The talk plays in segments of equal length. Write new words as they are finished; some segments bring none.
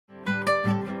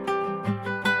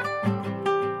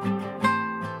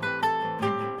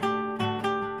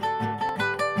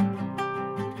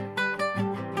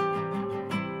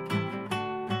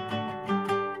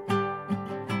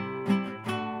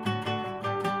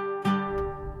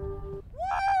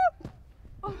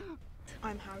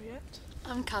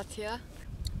I'm Katia.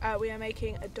 We are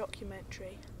making a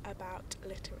documentary about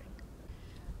littering.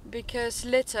 Because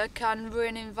litter can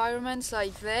ruin environments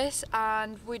like this,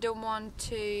 and we don't want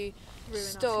to Ruin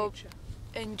stop our future.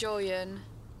 enjoying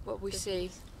what we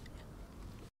see.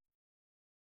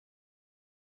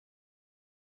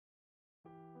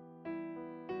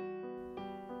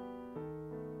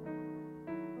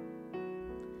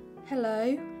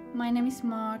 Hello, my name is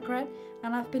Margaret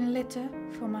and I've been litter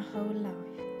for my whole life.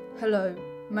 Hello,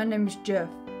 my name is Jeff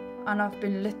and I've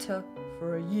been litter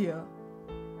for a year.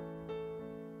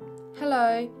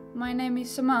 Hello, my name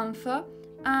is Samantha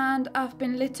and I've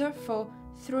been litter for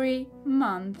 3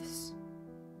 months.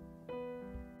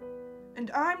 And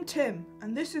I'm Tim,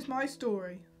 and this is my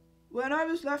story. When I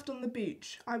was left on the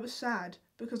beach, I was sad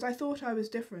because I thought I was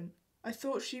different. I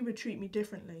thought she would treat me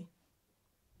differently.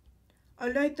 I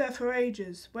laid there for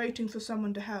ages, waiting for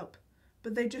someone to help,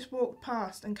 but they just walked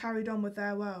past and carried on with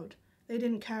their world. They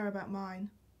didn't care about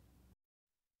mine.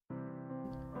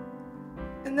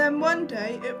 And then one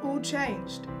day, it all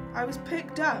changed. I was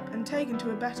picked up and taken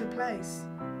to a better place.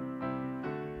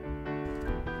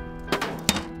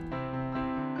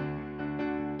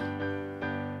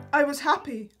 I was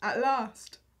happy, at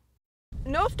last.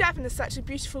 North Devon is such a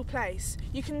beautiful place.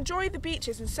 You can enjoy the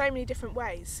beaches in so many different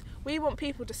ways. We want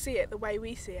people to see it the way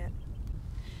we see it.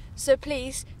 So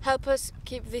please help us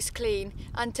keep this clean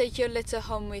and take your litter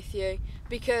home with you,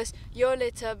 because your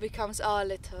litter becomes our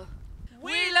litter.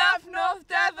 We love North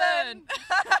Devon!